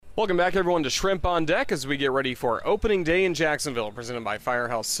Welcome back, everyone, to Shrimp on Deck as we get ready for opening day in Jacksonville, presented by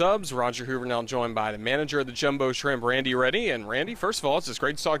Firehouse Subs. Roger Hoover now joined by the manager of the Jumbo Shrimp, Randy Reddy. And Randy, first of all, it's just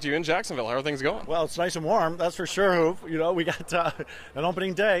great to talk to you in Jacksonville. How are things going? Well, it's nice and warm, that's for sure, Hoove. You know, we got an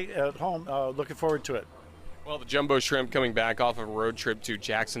opening day at home. Looking forward to it. Well, the Jumbo Shrimp coming back off of a road trip to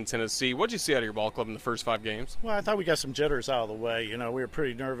Jackson, Tennessee. What did you see out of your ball club in the first 5 games? Well, I thought we got some jitters out of the way. You know, we were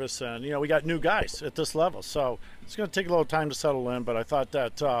pretty nervous, and, you know, we got new guys at this level. So it's going to take a little time to settle in, but I thought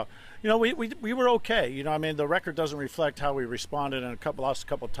that, you know, we were okay. You know, I mean, the record doesn't reflect how we responded in lost a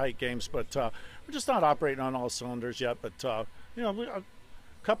couple tight games, but we're just not operating on all cylinders yet. But, you know,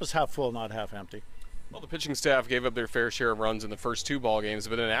 cup is half full, not half empty. Well, the pitching staff gave up their fair share of runs in the first 2 ball games,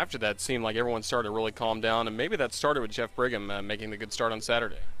 but then after that, it seemed like everyone started to really calm down, and maybe that started with Jeff Brigham making the good start on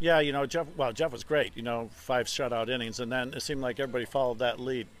Saturday. Yeah, you know, Jeff was great, you know, 5 shutout innings, and then it seemed like everybody followed that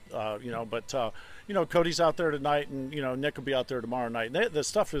lead, you know, but, you know, Cody's out there tonight, and, you know, Nick will be out there tomorrow night. And the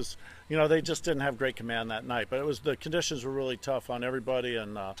stuff is, you know, they just didn't have great command that night, but the conditions were really tough on everybody,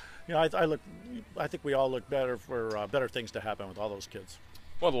 and, you know, I think we all look better for better things to happen with all those kids.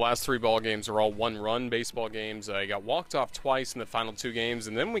 Well, the last 3 ball games are all 1-run baseball games. You got walked off twice in the final 2 games,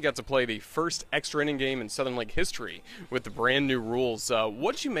 and then we got to play the first extra inning game in Southern League history with the brand new rules.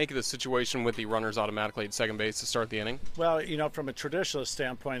 What did you make of the situation with the runners automatically at second base to start the inning? Well, you know, from a traditional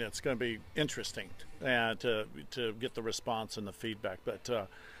standpoint, it's going to be interesting to get the response and the feedback. But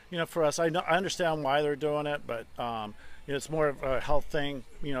you know, for us, I understand why they're doing it, but you know, it's more of a health thing.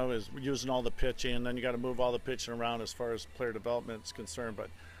 You know, is using all the pitching, and then you got to move all the pitching around as far as player development is concerned. But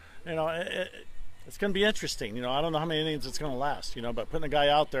you know, it's going to be interesting. You know, I don't know how many innings it's going to last. You know, but putting a guy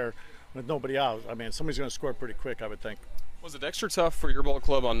out there with nobody out, I mean, somebody's going to score pretty quick, I would think. Was it extra tough for your ball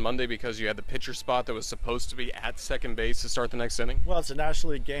club on Monday because you had the pitcher spot that was supposed to be at second base to start the next inning? Well, it's a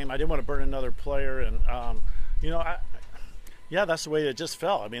National League game. I didn't want to burn another player, and you know, yeah, that's the way it just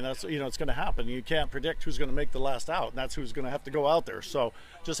fell. I mean, that's, you know, it's going to happen. You can't predict who's going to make the last out, and that's who's going to have to go out there. So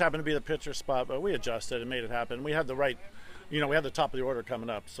just happened to be the pitcher spot, but we adjusted and made it happen. We had the right, you know, we had the top of the order coming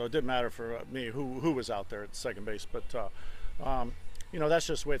up, so it didn't matter for me who was out there at second base. But, you know, that's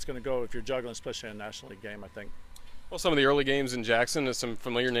just the way it's going to go if you're juggling, especially in a National League game, I think. Well, some of the early games in Jackson, there's some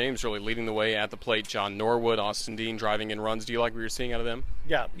familiar names really leading the way at the plate. John Norwood, Austin Dean driving in runs. Do you like what you're seeing out of them?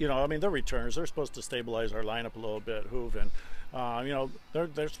 Yeah, you know, I mean, they're returners. They're supposed to stabilize our lineup a little bit, Hoove, and you know,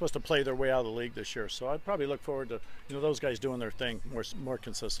 they're supposed to play their way out of the league this year. So I'd probably look forward to, you know, those guys doing their thing more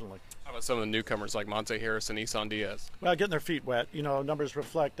consistently. How about some of the newcomers like Monte Harris and Isan Diaz? Well, getting their feet wet. You know, numbers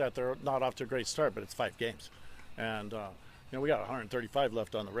reflect that they're not off to a great start, but it's 5 games, and you know, we got 135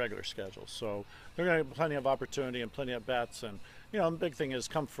 left on the regular schedule, so they're going to have plenty of opportunity and plenty of bats. And you know, the big thing is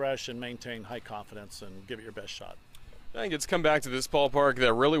come fresh and maintain high confidence and give it your best shot. I think it's come back to this ballpark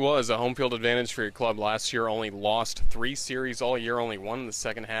that really was a home field advantage for your club last year. Only lost 3 series all year, only 1 in the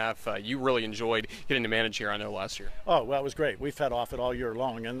second half. You really enjoyed getting to manage here, I know, last year. Oh, well, it was great. We fed off it all year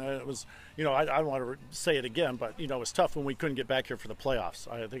long, and it was, you know, I don't want to say it again, but, you know, it was tough when we couldn't get back here for the playoffs.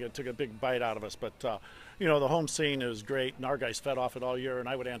 I think it took a big bite out of us, but, you know, the home scene is great, and our guys fed off it all year, and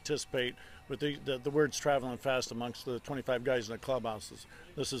I would anticipate with the words traveling fast amongst the 25 guys in the clubhouses,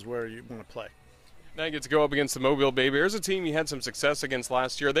 this is where you want to play. Now you get to go up against the Mobile BayBears, a team you had some success against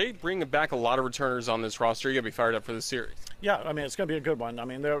last year. They bring back a lot of returners on this roster. You're going to be fired up for this series. Yeah, I mean, it's going to be a good one. I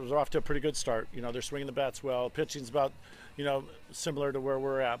mean, they're off to a pretty good start. You know, they're swinging the bats well. Pitching's about, you know, similar to where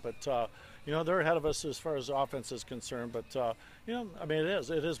we're at. But, you know, they're ahead of us as far as offense is concerned. But, you know, I mean, it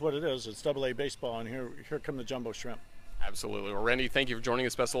is what it is. It's AA baseball, and here come the Jumbo Shrimp. Absolutely. Well, Randy, thank you for joining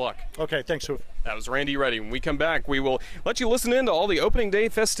us. Best of luck. Okay, thanks, Hoover. That was Randy Reddy. When we come back, we will let you listen in to all the opening day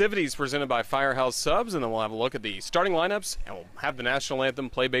festivities presented by Firehouse Subs, and then we'll have a look at the starting lineups, and we'll have the national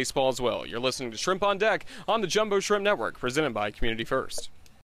anthem, play baseball as well. You're listening to Shrimp on Deck on the Jumbo Shrimp Network, presented by Community First.